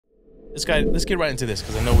Let's get right into this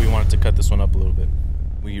because I know we wanted to cut this one up a little bit.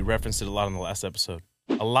 We referenced it a lot in the last episode.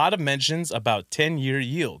 A lot of mentions about 10-year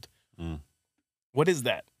yield. What is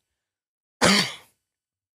that?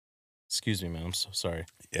 Excuse me, man. I'm so sorry.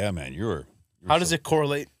 Yeah, man. You're How does it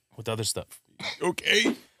correlate with other stuff?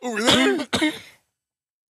 okay over there?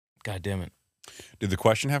 God damn it. Did the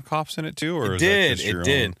question have cops in it too, or It is did. that just your It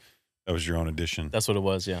did. own? That was your own addition. That's what it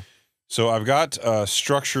was, yeah. So I've got a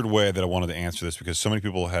structured way that I wanted to answer this because so many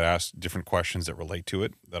people had asked different questions that relate to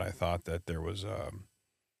it that I thought that there was a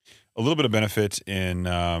little bit of benefit in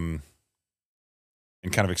kind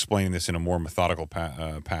of explaining this in a more methodical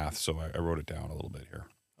path. So I wrote it down a little bit here.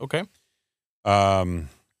 Okay.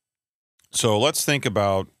 So let's think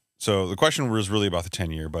about. So the question was really about the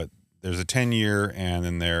 10-year, but there's a 10-year, and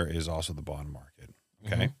then there is also the bond market.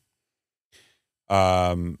 Okay.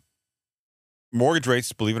 Mortgage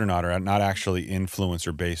rates, believe it or not, are not actually influenced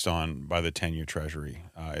or based on by the 10-year Treasury.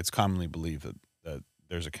 It's commonly believed that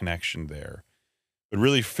there's a connection there. But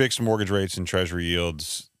really, fixed mortgage rates and Treasury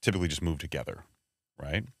yields typically just move together,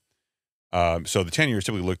 right? So the 10-year is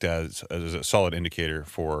typically looked at as a solid indicator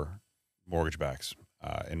for mortgage backs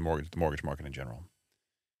and the mortgage market in general.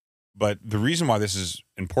 But the reason why this is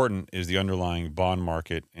important is the underlying bond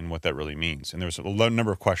market and what that really means. And there's a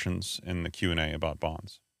number of questions in the Q&A about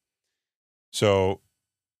bonds. So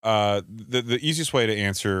the easiest way to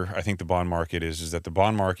answer, I think, the bond market is that the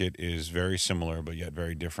bond market is very similar but yet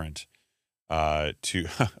very different to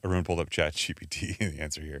Arun pulled up ChatGPT, the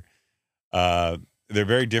answer here. They're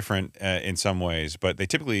very different in some ways, but they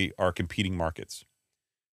typically are competing markets.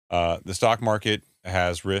 The stock market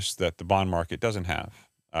has risks that the bond market doesn't have.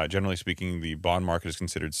 Generally speaking, the bond market is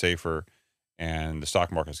considered safer and the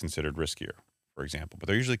stock market is considered riskier, for example. But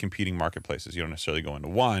they're usually competing marketplaces. You don't necessarily go into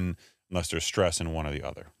one unless there's stress in one or the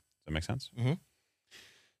other. Does that make sense? Mm-hmm.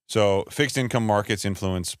 So fixed income markets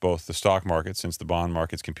influence both the stock market, since the bond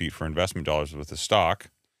markets compete for investment dollars with the stock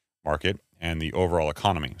market and the overall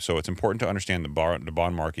economy. So it's important to understand the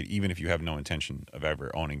bond market, even if you have no intention of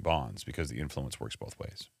ever owning bonds, because the influence works both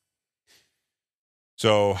ways.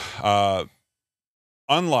 So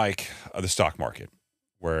unlike the stock market,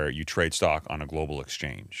 where you trade stock on a global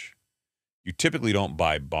exchange, you typically don't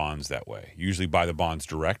buy bonds that way. You usually buy the bonds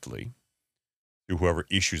directly through whoever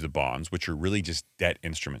issues the bonds, which are really just debt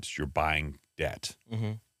instruments. You're buying debt.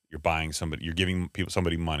 Mm-hmm. You're buying somebody. You're giving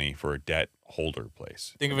somebody money for a debt holder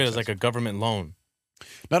place. Think of it as like a government loan.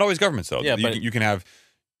 Not always governments, though. Yeah, you can have.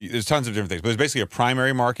 There's tons of different things, but there's basically a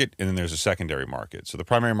primary market and then there's a secondary market. So the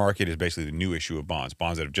primary market is basically the new issue of bonds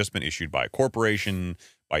that have just been issued by a corporation,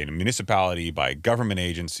 by a municipality, by a government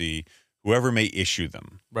agency, whoever may issue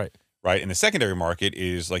them. Right. Right. And the secondary market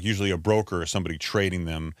is like usually a broker or somebody trading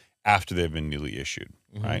them after they've been newly issued.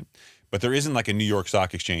 Mm-hmm. Right. But there isn't like a New York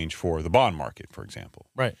Stock Exchange for the bond market, for example.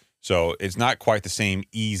 Right. So it's not quite the same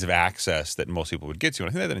ease of access that most people would get to. And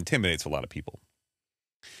I think that intimidates a lot of people.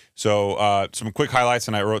 So some quick highlights,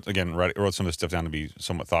 and I wrote some of this stuff down to be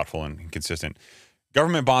somewhat thoughtful and consistent.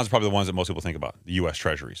 Government bonds are probably the ones that most people think about. The U.S.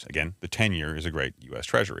 Treasuries. Again, the 10-year is a great U.S.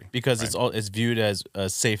 Treasury. Because it's viewed as the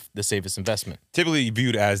safest investment. Typically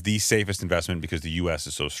viewed as the safest investment because the U.S.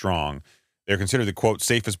 is so strong. They're considered the, quote,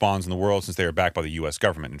 safest bonds in the world since they are backed by the U.S.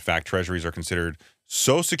 government. In fact, Treasuries are considered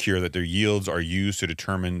so secure that their yields are used to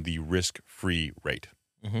determine the risk-free rate.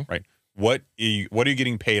 Mm-hmm. Right? What are you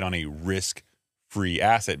getting paid on a risk-free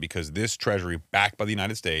asset? Because this Treasury backed by the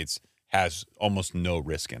United States has almost no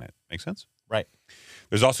risk in it. Make sense? Right.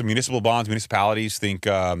 There's also municipal bonds, municipalities, think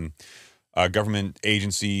government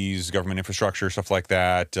agencies, government infrastructure, stuff like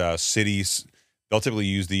that. Cities, they'll typically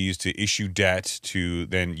use these to issue debt to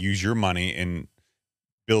then use your money and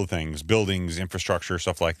build things, buildings, infrastructure,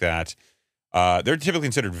 stuff like that. They're typically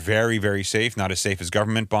considered very, very safe, not as safe as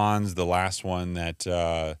government bonds. The last one that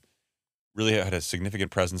really had a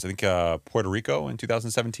significant presence, I think Puerto Rico in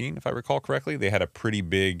 2017, if I recall correctly, they had a pretty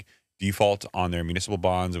big default on their municipal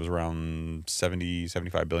bonds. It was around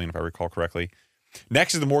 75 billion, if I recall correctly.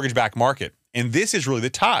 Next is the mortgage-backed market. And this is really the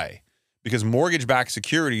tie because mortgage-backed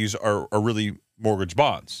securities are really mortgage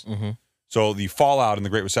bonds. Mm-hmm. So the fallout in the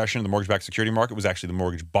Great Recession in the mortgage-backed security market was actually the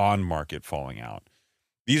mortgage bond market falling out.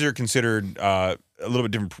 These are considered a little bit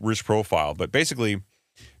different risk profile. But basically,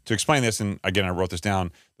 to explain this, and again, I wrote this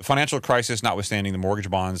down, the financial crisis notwithstanding, the mortgage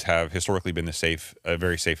bonds have historically been a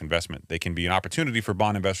very safe investment. They can be an opportunity for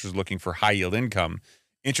bond investors looking for high-yield income.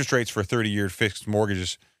 Interest rates for 30-year fixed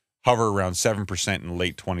mortgages hover around 7% in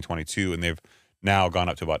late 2022, and they've now gone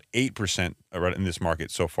up to about 8% in this market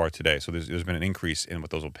so far today. So there's been an increase in what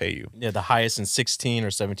those will pay you. Yeah, the highest in 16 or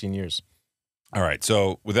 17 years. All right,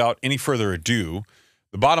 so without any further ado,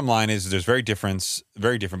 the bottom line is there's very different,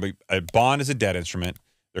 but a bond is a debt instrument.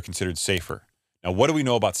 they're considered safer. Now, what do we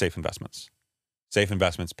know about safe investments? Safe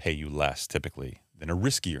investments pay you less typically than a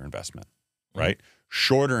riskier investment, right?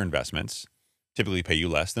 Shorter investments typically pay you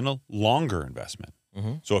less than a longer investment.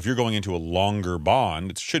 So if you're going into a longer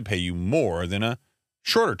bond, it should pay you more than a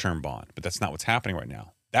shorter term bond, but that's not what's happening right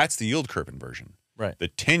now. That's the yield curve inversion. Right. The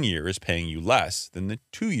 10-year is paying you less than the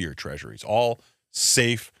 2-year treasuries, all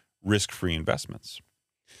safe, risk-free investments.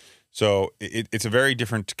 So it's a very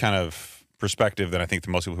different kind of perspective than I think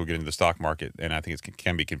the most people who get into the stock market, and I think it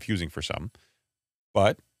can be confusing for some,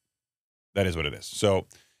 but that is what it is. So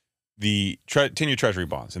the 10-year treasury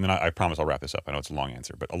bonds, and then I promise I'll wrap this up. I know it's a long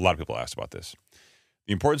answer, but a lot of people asked about this.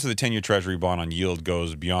 The importance of the 10-year treasury bond on yield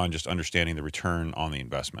goes beyond just understanding the return on the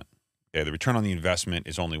investment. Okay, the return on the investment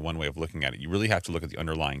is only one way of looking at it. You really have to look at the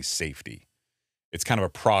underlying safety. It's kind of a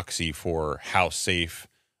proxy for how safe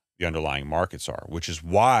the underlying markets are, which is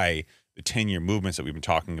why the 10-year movements that we've been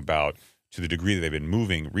talking about, to the degree that they've been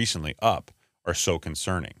moving recently up, are so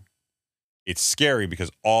concerning. It's scary because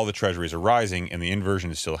all the treasuries are rising and the inversion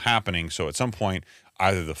is still happening. So at some point,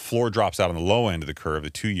 either the floor drops out on the low end of the curve, the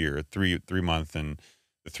 2-year, 3-month, and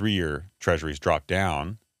the 3-year treasuries drop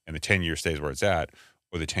down, and the 10-year stays where it's at,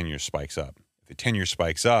 or the 10-year spikes up. If the 10-year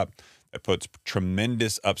spikes up, that puts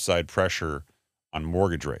tremendous upside pressure on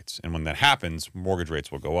mortgage rates. And when that happens, mortgage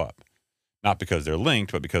rates will go up. Not because they're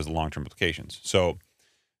linked, but because of the long-term implications. So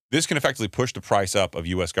this can effectively push the price up of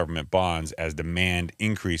U.S. government bonds as demand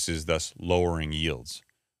increases, thus lowering yields.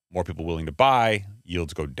 More people willing to buy,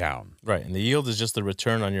 yields go down. Right. And the yield is just the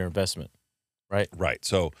return on your investment, right? Right.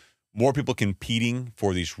 So more people competing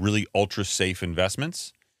for these really ultra-safe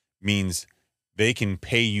investments means they can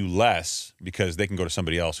pay you less because they can go to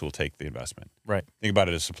somebody else who will take the investment. Right. Think about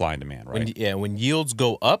it as supply and demand, right? When yields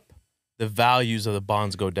go up, the values of the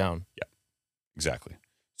bonds go down. Yeah, exactly.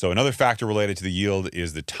 So another factor related to the yield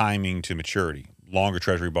is the timing to maturity. Longer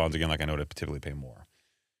treasury bonds, again, like I noted, typically pay more.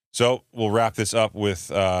 So we'll wrap this up with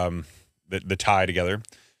the tie together.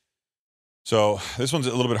 So this one's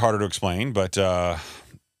a little bit harder to explain, but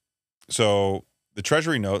so the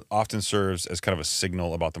Treasury Note often serves as kind of a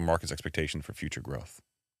signal about the market's expectation for future growth.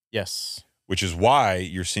 Yes. Which is why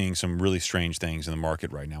you're seeing some really strange things in the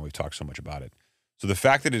market right now. We've talked so much about it. So the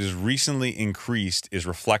fact that it has recently increased is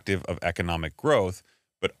reflective of economic growth,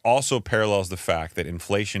 but also parallels the fact that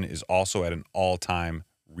inflation is also at an all-time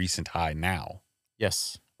recent high now.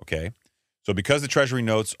 Yes. Okay. So because the Treasury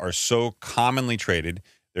notes are so commonly traded,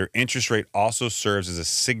 their interest rate also serves as a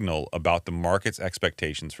signal about the market's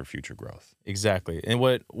expectations for future growth. Exactly. And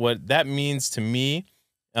what that means to me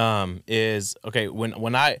is, okay,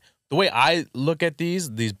 the way I look at these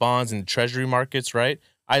bonds and treasury markets, right?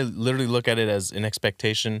 I literally look at it as an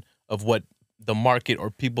expectation of what the market or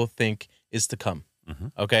people think is to come.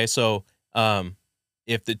 Okay, so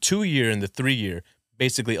if the 2-year and the 3-year,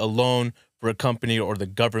 basically a loan for a company or the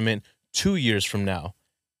government 2 years from now,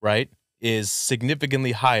 right, is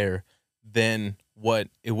significantly higher than what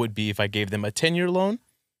it would be if I gave them a 10-year loan,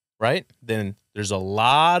 right, then there's a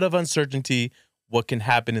lot of uncertainty what can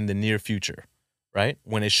happen in the near future, right,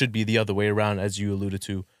 when it should be the other way around, as you alluded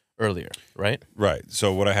to earlier, right? Right.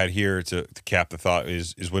 So what I had here to cap the thought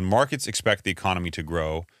is when markets expect the economy to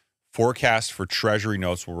grow, forecasts for Treasury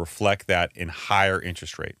notes will reflect that in higher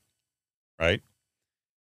interest rate, right?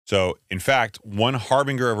 So, in fact, one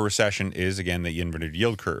harbinger of a recession is, again, the inverted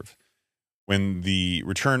yield curve. When the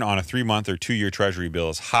return on a 3-month or 2-year Treasury bill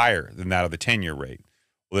is higher than that of the 10-year rate,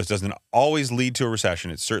 well, this doesn't always lead to a recession.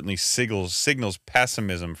 It certainly signals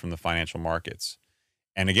pessimism from the financial markets.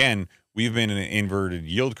 And again, we've been in an inverted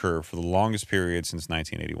yield curve for the longest period since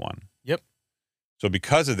 1981. Yep. So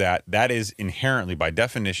because of that, that is inherently, by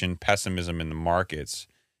definition, pessimism in the markets,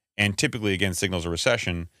 and typically, again, signals a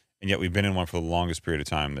recession, and yet we've been in one for the longest period of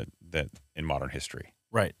time that in modern history.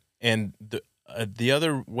 Right. And the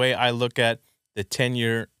other way I look at the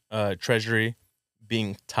 10-year Treasury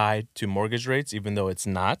being tied to mortgage rates, even though it's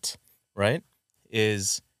not, right,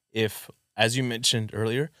 is if, as you mentioned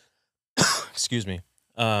earlier, excuse me,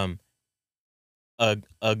 a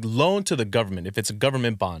loan to the government, if it's a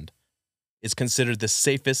government bond, is considered the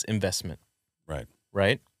safest investment. Right.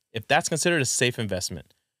 Right? If that's considered a safe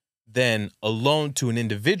investment, then a loan to an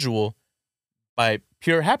individual, by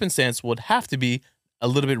pure happenstance, would have to be a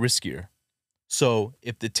little bit riskier. So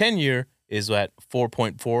if the 10-year is at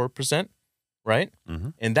 4.4%, right,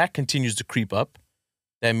 and that continues to creep up,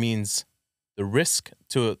 that means the risk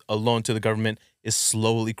to a loan to the government is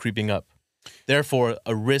slowly creeping up. Therefore,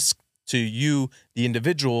 a risk to you, the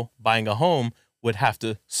individual, buying a home would have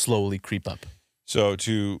to slowly creep up. So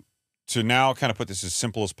to now kind of put this as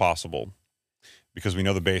simple as possible, because we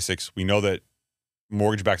know the basics, we know that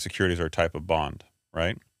mortgage-backed securities are a type of bond.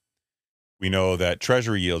 right? We know that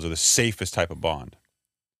Treasury yields are the safest type of bond.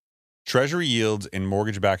 Treasury yields and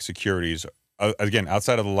mortgage-backed securities, again,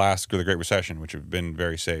 outside of the Great Recession, which have been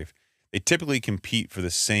very safe, they typically compete for the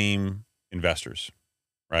same investors,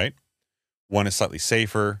 right? One is slightly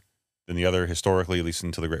safer than the other historically, at least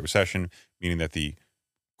until the Great Recession, meaning that the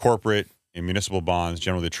corporate and municipal bonds,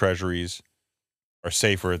 generally the Treasuries, are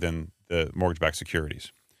safer than the mortgage-backed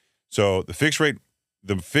securities. So the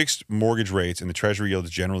fixed mortgage rates and the Treasury yields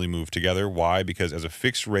generally move together. Why? Because as a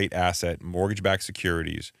fixed rate asset, mortgage-backed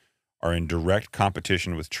securities are in direct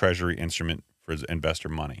competition with Treasury instrument for investor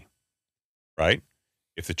money, right?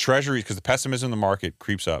 If the Treasuries, because the pessimism in the market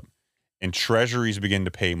creeps up and Treasuries begin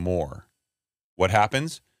to pay more, what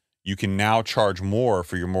happens? You can now charge more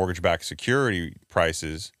for your mortgage-backed security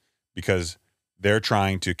prices because they're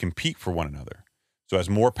trying to compete for one another. So as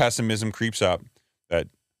more pessimism creeps up, that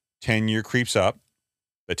 10-year creeps up,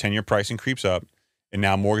 the 10-year pricing creeps up, and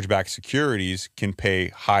now mortgage-backed securities can pay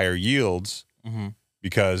higher yields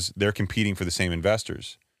because they're competing for the same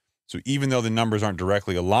investors. So even though the numbers aren't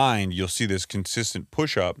directly aligned, you'll see this consistent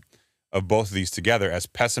push-up of both of these together as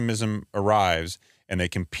pessimism arrives and they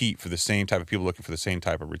compete for the same type of people looking for the same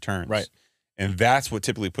type of returns. Right. And that's what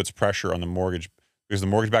typically puts pressure on the mortgage, because the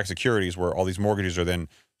mortgage-backed securities where all these mortgages are then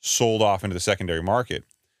sold off into the secondary market.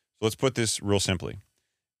 So let's put this real simply.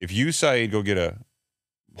 If you, Saied, go get a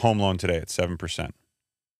home loan today at 7%,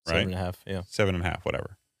 right? 7.5, yeah. 7.5,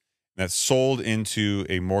 whatever. And that's sold into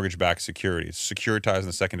a mortgage-backed security. It's securitized in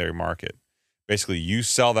the secondary market. Basically, you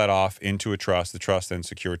sell that off into a trust. The trust then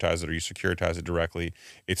securitizes it, or you securitize it directly.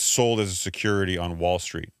 It's sold as a security on Wall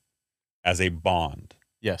Street as a bond.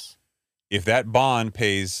 Yes. If that bond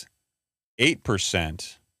pays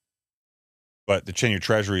 8%, but the 10-year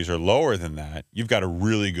treasuries are lower than that, you've got a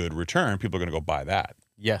really good return. People are going to go buy that.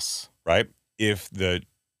 Yes. Right? If the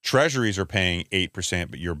treasuries are paying 8%,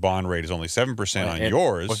 but your bond rate is only 7% on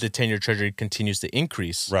yours. Or if the 10-year treasury continues to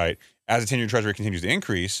increase. Right. As the 10-year treasury continues to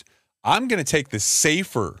increase, I'm going to take the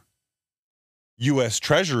safer U.S.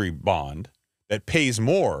 Treasury bond that pays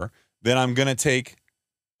more than I'm going to take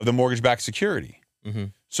the mortgage-backed security.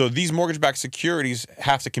 So these mortgage-backed securities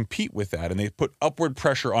have to compete with that, and they put upward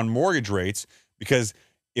pressure on mortgage rates because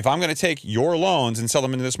if I'm going to take your loans and sell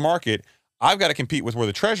them into this market, I've got to compete with where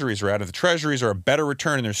the treasuries are at. If the treasuries are a better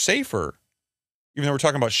return and they're safer, even though we're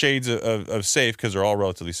talking about shades of safe because they're all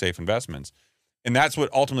relatively safe investments. And that's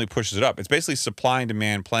what ultimately pushes it up. It's basically supply and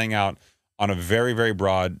demand playing out on a very, very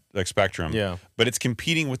broad spectrum. Yeah. But it's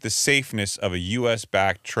competing with the safeness of a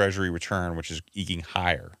U.S.-backed treasury return, which is eking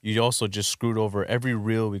higher. You also just screwed over every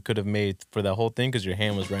reel we could have made for that whole thing because your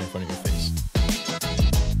hand was right in front of your face.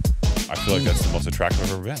 I feel like that's the most attractive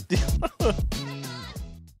I've ever been.